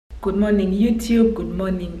Good morning YouTube, good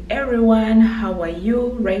morning everyone. How are you?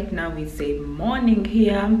 Right now it's a morning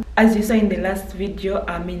here. As you saw in the last video,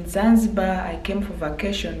 I'm in Zanzibar. I came for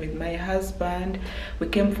vacation with my husband. We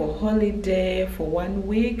came for holiday for 1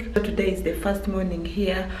 week. So today is the first morning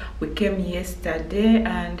here. We came yesterday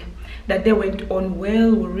and that day went on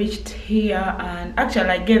well. We reached here and actually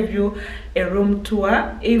I gave you a room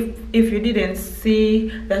tour. If you didn't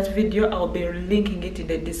see that video, I'll be linking it in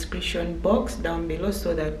the description box down below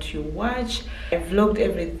so that you watch. I vlogged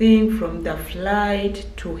everything from the flight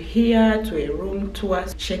to here to a room tour.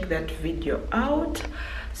 Check that video out.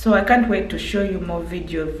 So I can't wait to show you more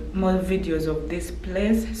videos of this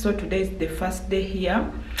place. So today is the first day here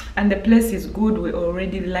and the place is good. We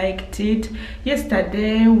already liked it.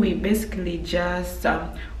 Yesterday we basically just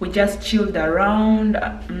chilled around.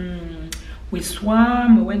 We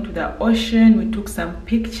swam, we went to the ocean, we took some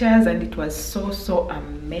pictures and it was so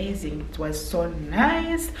amazing. It was so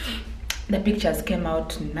nice. The pictures came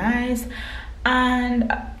out nice.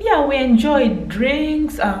 And yeah, we enjoyed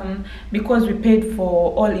drinks because we paid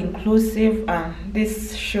for all-inclusive.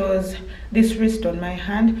 This wrist on my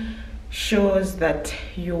hand shows that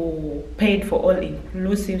you paid for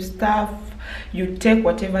all-inclusive stuff. You take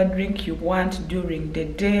whatever drink you want during the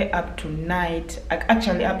day up to night,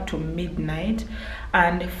 actually up to midnight,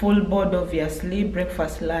 and full board, obviously,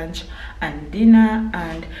 breakfast, lunch and dinner.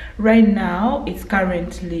 And right now it's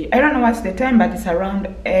currently, I don't know what's the time, but it's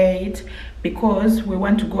around 8 because we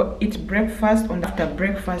want to go eat breakfast. And after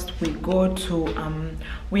breakfast we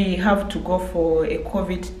have to go for a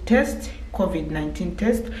COVID-19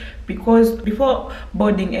 test, because before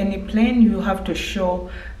boarding any plane you have to show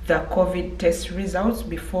the COVID test results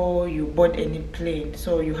before you board any plane.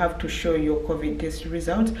 So you have to show your COVID test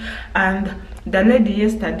results. And the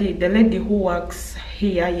lady who works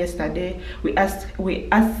here yesterday, we asked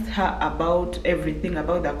her about everything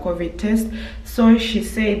about the COVID test. So she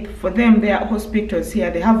said for them, there are hospitals here,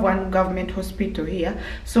 they have one government hospital here,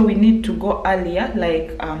 so we need to go earlier,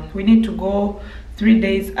 like we need to go 3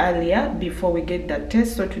 days earlier before we get the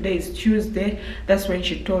test. So today is Tuesday. That's when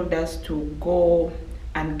she told us to go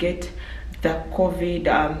and get the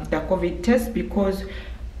COVID test, because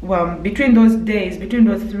between those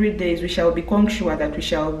 3 days we shall become sure that we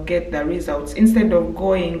shall get the results, instead of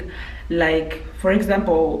going, like for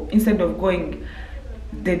example, instead of going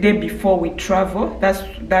the day before we travel.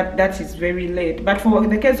 That is very late. But for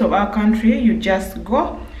the case of our country, you just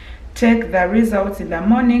go, take the results in the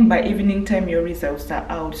morning, by evening time your results are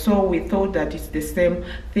out. So we thought that it's the same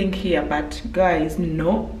thing here, but guys,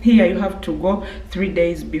 no, here you have to go 3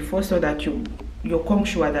 days before so that you're come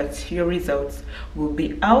sure that your results will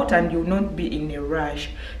be out and you'll not be in a rush.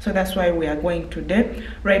 So that's why we are going today.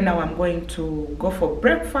 Right now I'm going to go for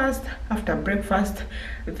breakfast. After breakfast,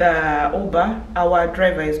 the Uber, our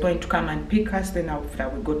driver, is going to come and pick us. Then after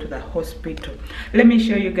we go to the hospital. Let me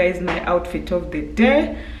show you guys my outfit of the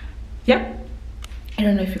day. Yep, I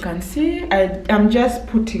don't know if you can see, I'm just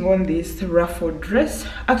putting on this ruffled dress.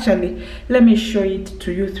 Actually, let me show it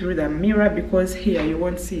to you through the mirror, because here you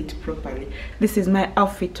won't see it properly. This is my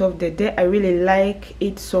outfit of the day. I really like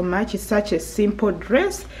it so much. It's such a simple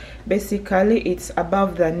dress. Basically it's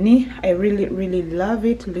above the knee. I really love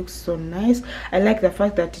it. Looks so nice. I like the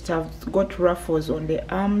fact that it has got ruffles on the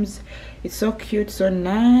arms. It's so cute, so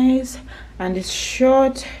nice, and it's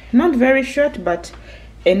short, not very short, but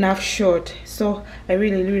enough short. So I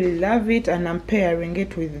really love it, and I'm pairing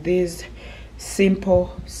it with these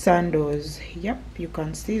simple sandals. Yep, you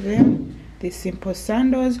can see them, these simple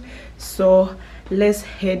sandals. So let's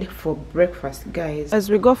head for breakfast, guys.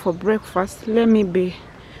 As we go for breakfast, let me be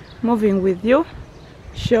moving with you,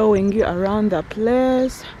 showing you around the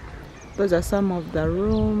place. Those are some of the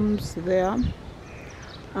rooms there,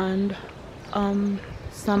 and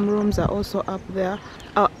some rooms are also up there.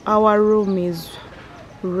 Our room is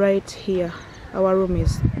right here. Our room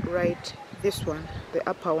is right, this one, the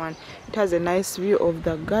upper one. It has a nice view of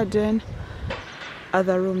the garden.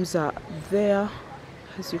 Other rooms are there,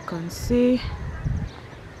 as you can see.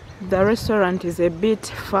 The restaurant is a bit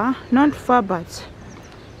far, not far, but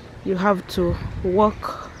you have to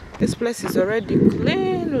walk. This place is already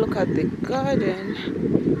clean. Look at the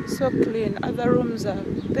garden, so clean. Other rooms are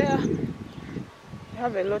there. We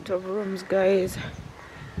have a lot of rooms, guys.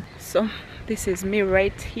 So this is me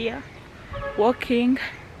right here, walking,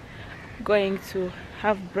 going to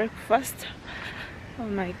have breakfast. Oh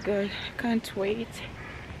my god, I can't wait to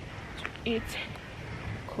eat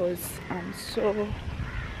because I'm so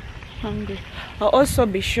hungry. I'll also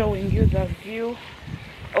be showing you the view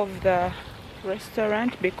of the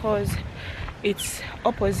restaurant because it's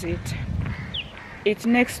opposite it's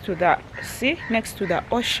next to the sea, next to the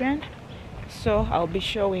ocean. So I'll be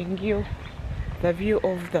showing you the view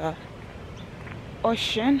of the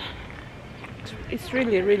ocean. It's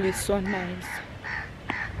really so nice.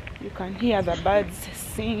 You can hear the birds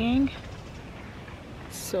singing.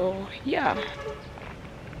 So yeah,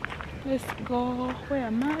 let's go. Where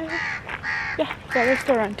am I? Yeah, the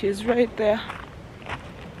restaurant is right there.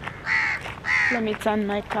 Let me turn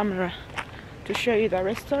my camera to show you the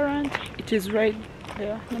restaurant. It is right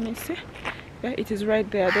there. Let me see. Yeah, it is right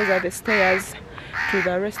there. Those are the stairs to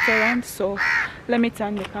the restaurant. So let me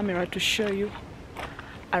turn the camera to show you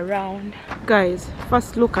around. Guys,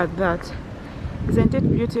 first look at that. Isn't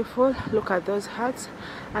it beautiful? Look at those huts,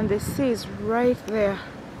 and the sea is right there.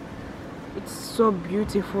 It's so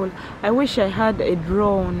beautiful. I wish I had a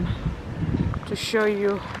drone to show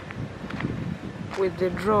you with the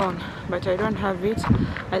drone, but I don't have it.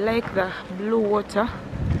 I like the blue water.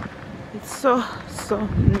 It's so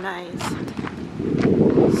nice,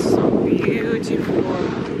 so beautiful.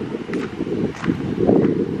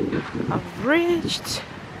 I've reached.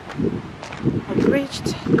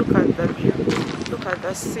 Look at the view. Look at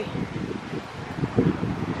the sea.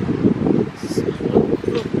 So,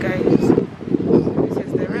 look guys, this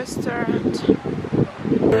is the restaurant.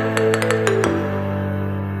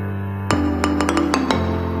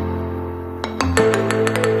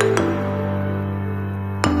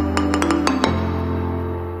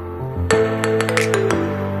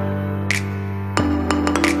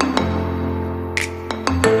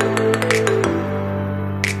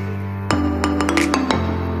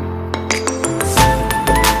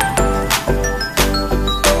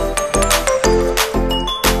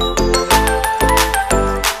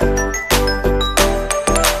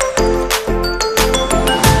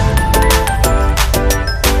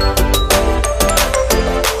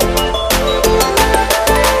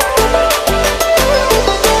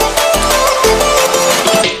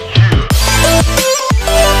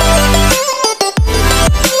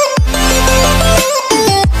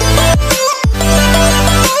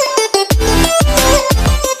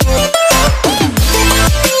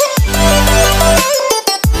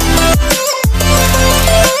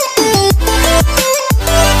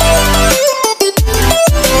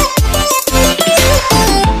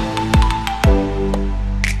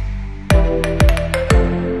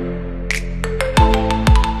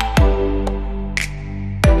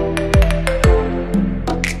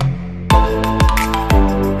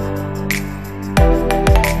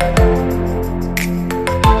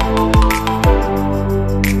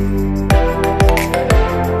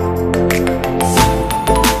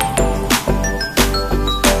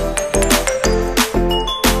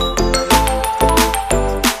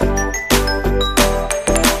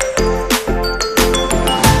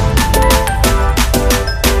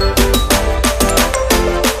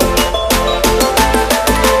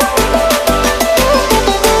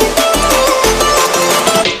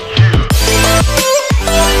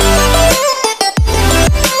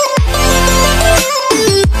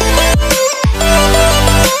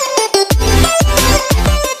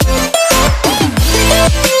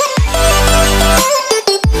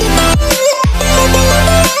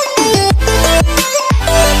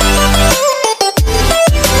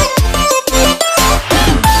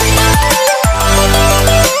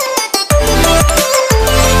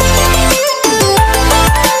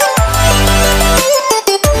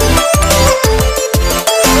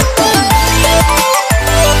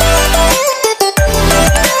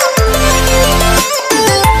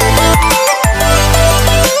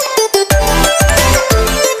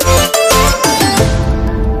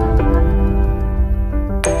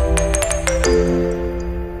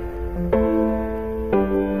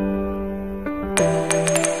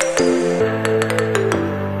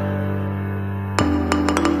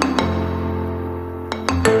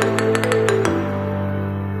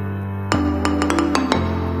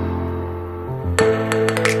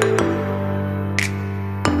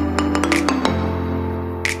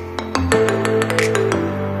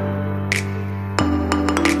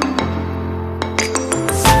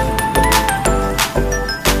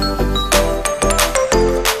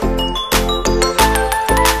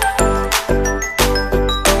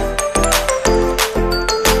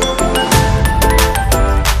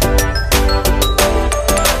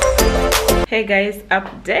 Hey guys,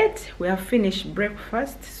 update. We have finished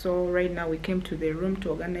breakfast, so right now we came to the room to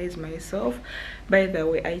organize myself By the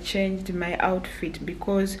way, I changed my outfit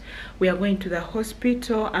because we are going to the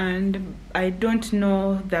hospital and I don't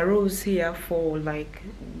know the rules here for like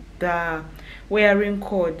the wearing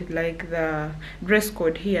code, like the dress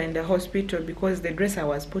code here in the hospital, because the dress I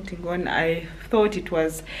was putting on, I thought it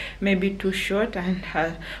was maybe too short, and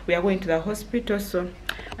we are going to the hospital, so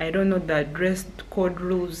I don't know the dress code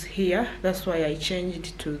rules here. That's why I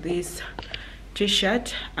changed to this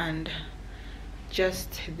t-shirt and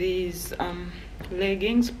just these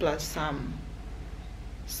leggings plus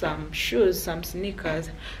some shoes, some sneakers.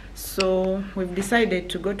 So we've decided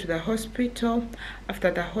to go to the hospital.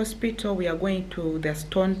 After the hospital, we are going to the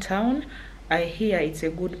stone town. I hear it's a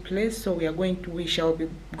good place, so we shall be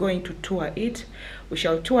going to tour it. We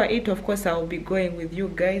shall tour it. Of course, I'll be going with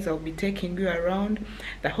you guys. I'll be taking you around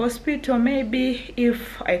the hospital, maybe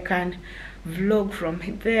if I can vlog from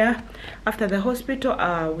there. After the hospital,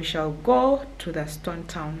 we shall go to the stone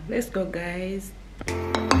town. Let's go, guys.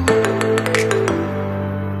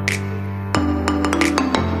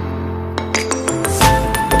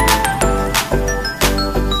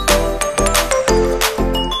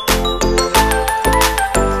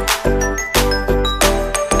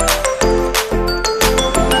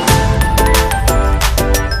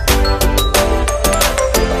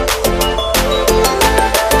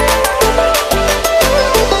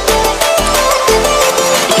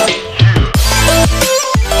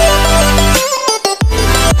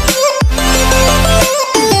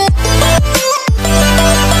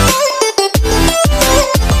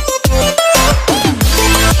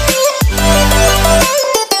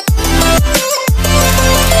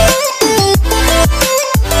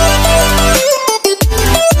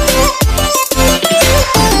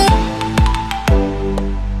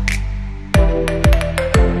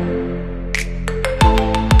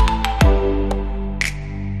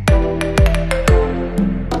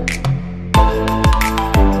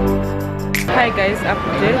 Hi guys,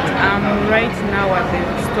 update. I'm right now at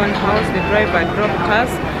the stone house. The driver dropped us,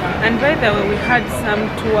 and by the way, we had some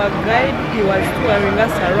tour guide. He was touring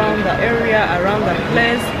us around the area, around the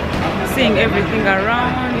place, seeing everything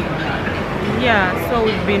around. Yeah, so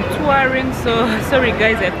we've been touring. So sorry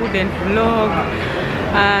guys, I couldn't vlog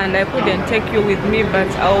and I couldn't take you with me, but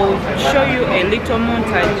I'll show you a little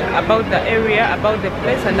montage about the area, about the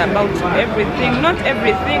place, and about everything. Not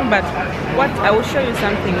everything, but what I will show you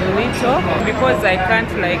something little, because I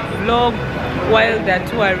can't like vlog while they're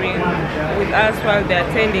touring with us, while they're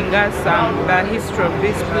telling us the history of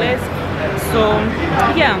this place. So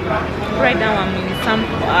yeah, right now I'm in some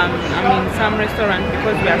restaurant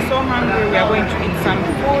because we are so hungry. We are going to eat some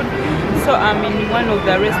food. So I'm in one of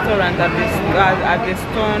the restaurants at the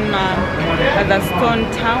stone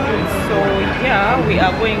town. So yeah, we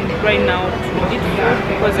are going right now to eat food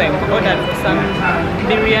because I ordered some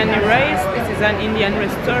biryani rice. This is an Indian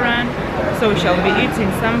restaurant, so we shall be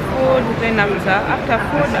eating some food. Then after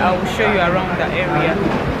food, I will show you around the area,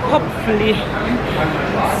 hopefully.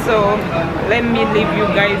 So let me leave you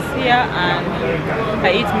guys here and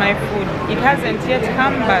I eat my food. It hasn't yet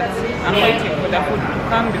come, but I'm waiting for the food to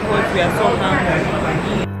come because we are so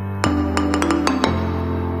hungry.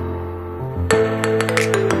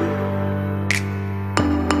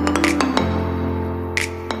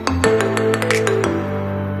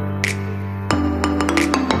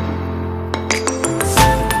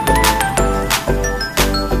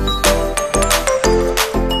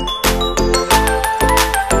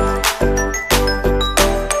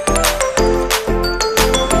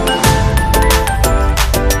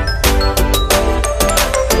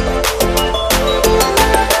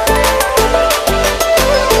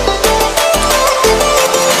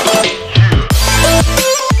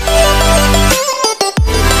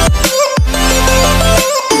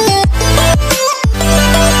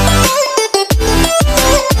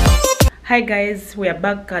 Hi guys, we are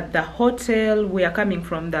back at the hotel. We are coming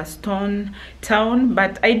from the stone town,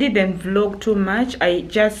 but I didn't vlog too much. I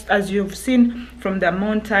just, as you've seen from the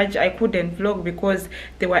montage, I couldn't vlog because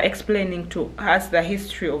they were explaining to us the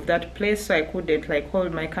history of that place, so I couldn't like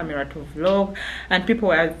hold my camera to vlog, and people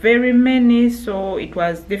were very many, so it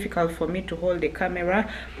was difficult for me to hold the camera.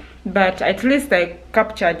 But at least I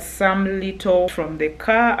captured some little from the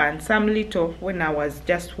car and some little when I was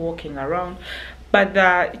just walking around. But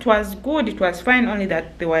it was good, it was fine, only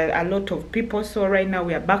that there were a lot of people. So right now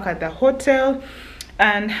we are back at the hotel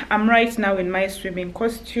and I'm right now in my swimming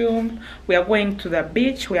costume. We are going to the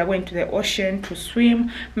beach, we are going to the ocean to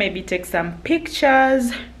swim, maybe take some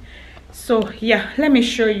pictures. So yeah, let me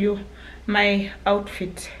show you my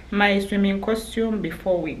outfit, my swimming costume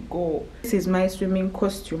before we go. This is my swimming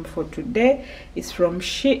costume for today. It's from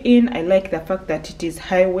Shein. I like the fact that it is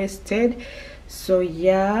high-waisted, So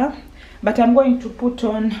yeah, but I'm going to put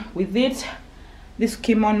on with it this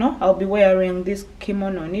kimono. I'll be wearing this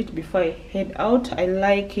kimono on it before I head out. I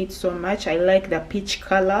like it so much. I like the peach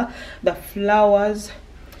color, the flowers.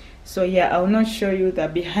 So yeah, I'll not show you the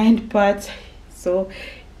behind part. So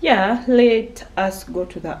yeah, let us go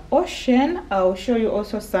to the ocean. I'll show you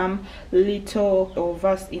also some little of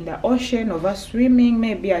us in the ocean, of us swimming,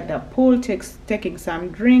 maybe at the pool, taking some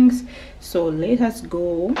drinks. So let us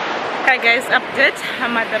go. Hi guys, update.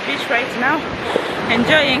 I'm at the beach right now,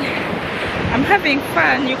 enjoying. I'm having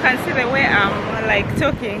fun. You can see the way I'm like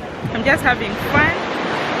talking. I'm just having fun.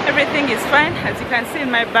 Everything is fine, as you can see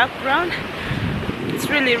in my background. It's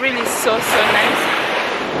really so nice.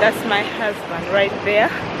 That's my husband right there.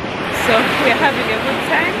 So we're having a good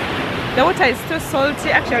time. The water is too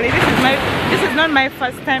salty. Actually, this is not my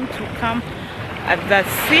first time to come at the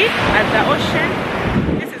sea, at the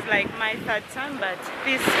ocean. This is like my third time, but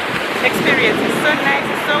this experience is so nice,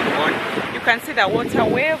 it's so good. You can see the water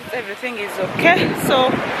waves, everything is okay. So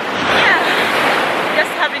yeah,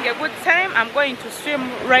 just having a good time. I'm going to swim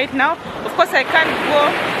right now. Of course, I can't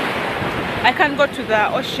go to the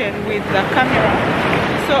ocean with the camera,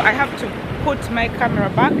 so I have to put my camera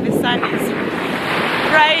back. The sun is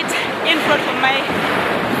right in front of my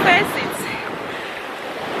face.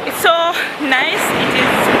 It's so nice. It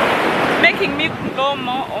is making me glow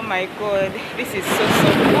more. Oh my god, this is so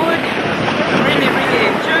good. Really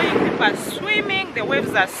enjoying. People are swimming. The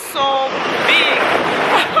waves are so big.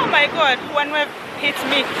 Oh my god, one wave hit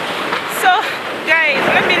me. So guys,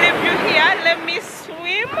 let me leave you here. Let me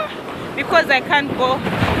swim because I can't go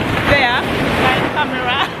there. My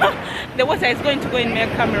camera. The water is going to go in my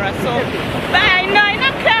camera. So bye. No, I'm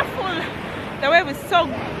not careful. The wave is so.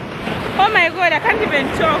 Oh my god, I can't even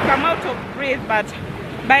talk. I'm out of breath. But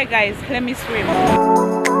bye guys. Let me swim.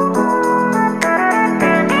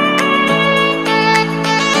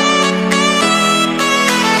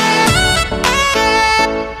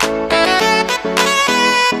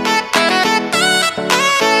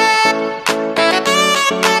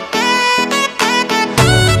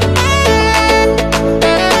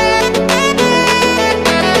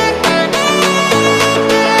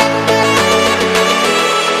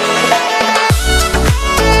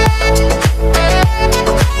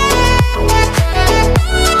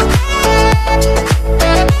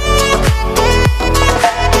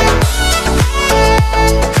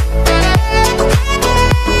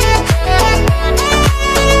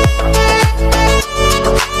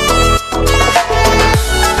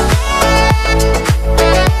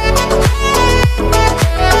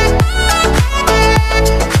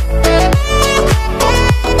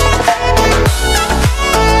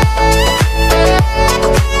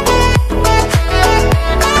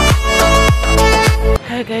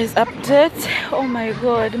 Update. Oh my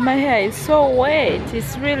god, my hair is so wet.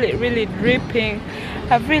 It's really dripping.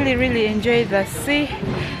 I've really enjoyed the sea.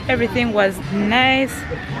 Everything was nice.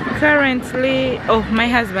 Currently, oh, my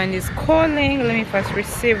husband is calling. Let me first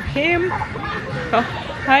receive him. Oh,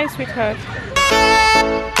 hi sweetheart.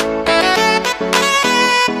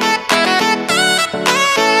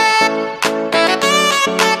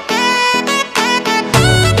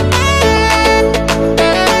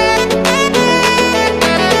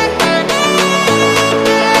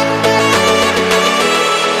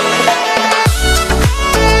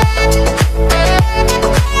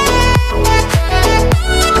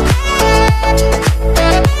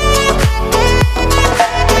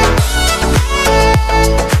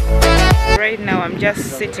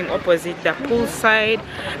 Just sitting opposite the pool side.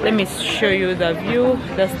 Let me show you the view.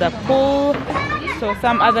 That's the pool. So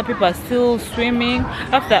some other people are still swimming.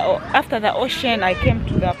 After the ocean, I came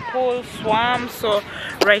to the pool, swam. So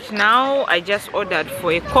right now I just ordered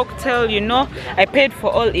for a cocktail. You know, I paid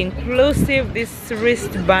for all inclusive. This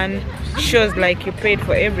wristband shows like you paid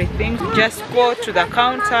for everything. Just go to the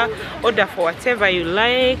counter, order for whatever you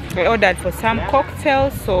like. I ordered for some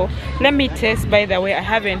cocktails, so let me taste. By the way, I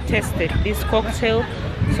haven't tasted this cocktail,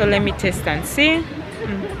 so let me taste and see.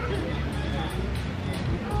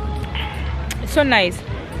 It's so nice.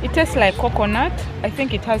 It tastes like coconut. I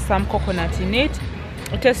think it has some coconut in it.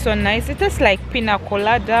 It tastes so nice. It tastes like pina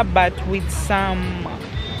colada, but with some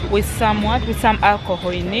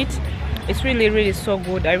alcohol in it. It's really so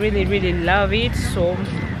good. I really love it. So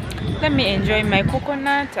let me enjoy my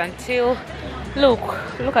coconut until look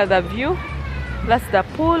at the view. That's the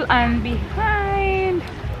pool, and behind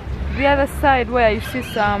the other side where you see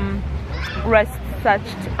some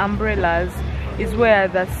grass-thatched umbrellas is where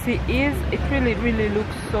the sea is. It really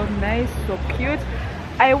looks so nice, so cute.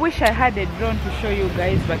 I wish I had a drone to show you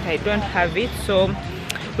guys, but I don't have it. So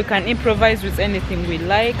we can improvise with anything we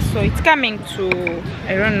like. So it's coming to,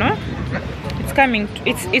 I don't know, it's coming to,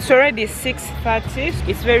 it's already 6:30.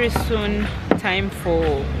 It's very soon time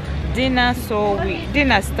for dinner. So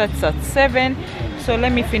dinner starts at 7. So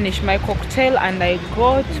let me finish my cocktail and I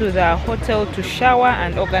go to the hotel to shower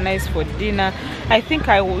and organize for dinner. I think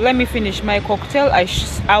let me finish my cocktail. I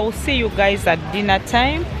will see you guys at dinner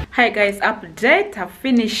time. Hi guys, update. I've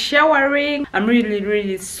finished showering. I'm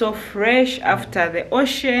really so fresh after the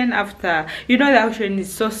ocean. After, you know, the ocean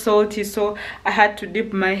is so salty, so I had to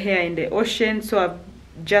dip my hair in the ocean. So I've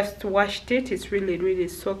just washed it. It's really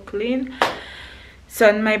so clean.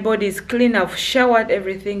 So my body is clean. I've showered,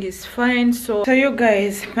 everything is fine. So you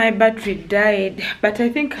guys, my battery died, but I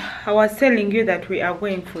think I was telling you that we are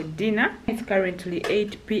going for dinner. It's currently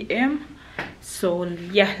 8 p.m. so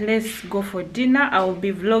yeah, let's go for dinner. I'll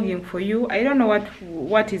be vlogging for you. I don't know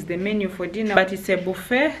what is the menu for dinner, but it's a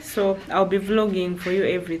buffet, so I'll be vlogging for you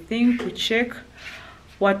everything to check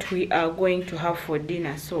what we are going to have for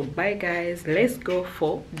dinner. So bye guys, let's go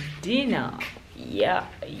for dinner. Yeah,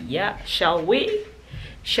 shall we?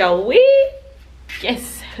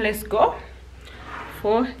 Yes, let's go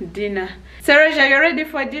for dinner. Saraj, are you ready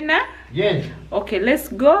for dinner? Yes. Okay, let's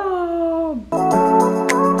go.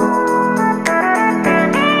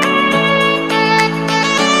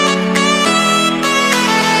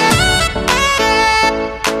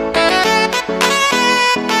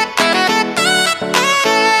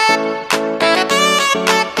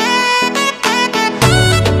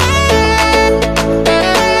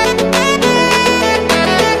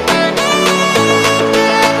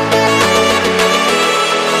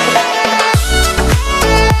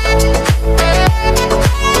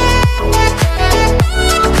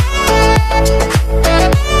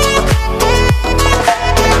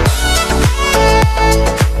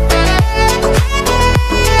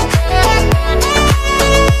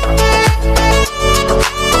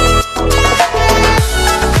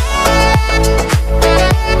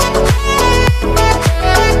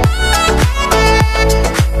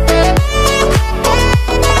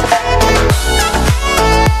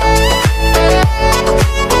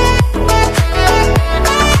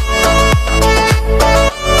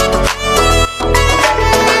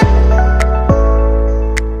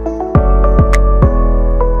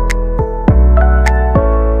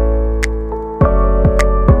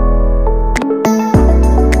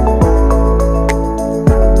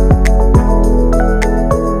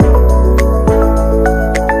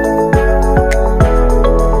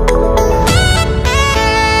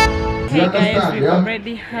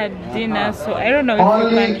 Already had dinner, so I don't know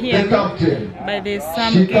if you can hear me, but there's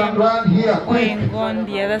some game going on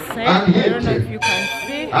the other side. I don't know if you can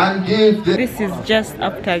see. This is just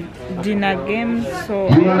after dinner game, so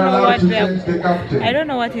I don't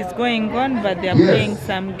know what is going on, but they're playing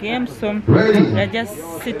some games. So they're just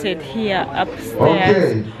seated here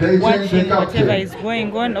upstairs watching whatever is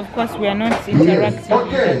going on. Of course, we are not interacting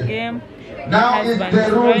with the game. Now it's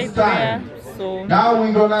the rules time. So now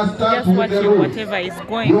we're gonna start just with the watching rules. whatever is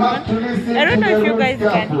going on. I don't know if you guys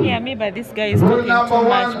can hear me, but this guy is talking too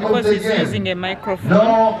much because he's using a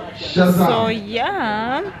microphone. So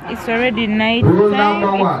yeah, it's already night time.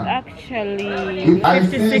 It's actually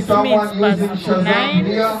 56 minutes past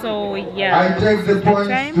 9. So yeah, I take the points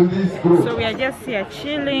time. To this group. So we are just here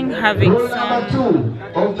chilling, having Rule some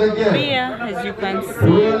number 2 of the game. beer, as you can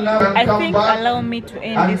see. I think allow me to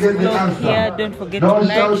end this vlog here. Don't forget to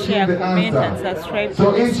like, share, comment and subscribe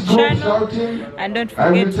to this channel, and don't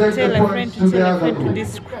forget to tell a friend to tell a friend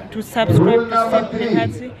to subscribe to Simply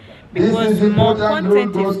Hattie, because more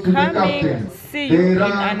content is coming. See you in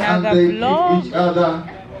another vlog.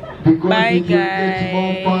 Bye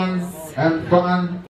guys.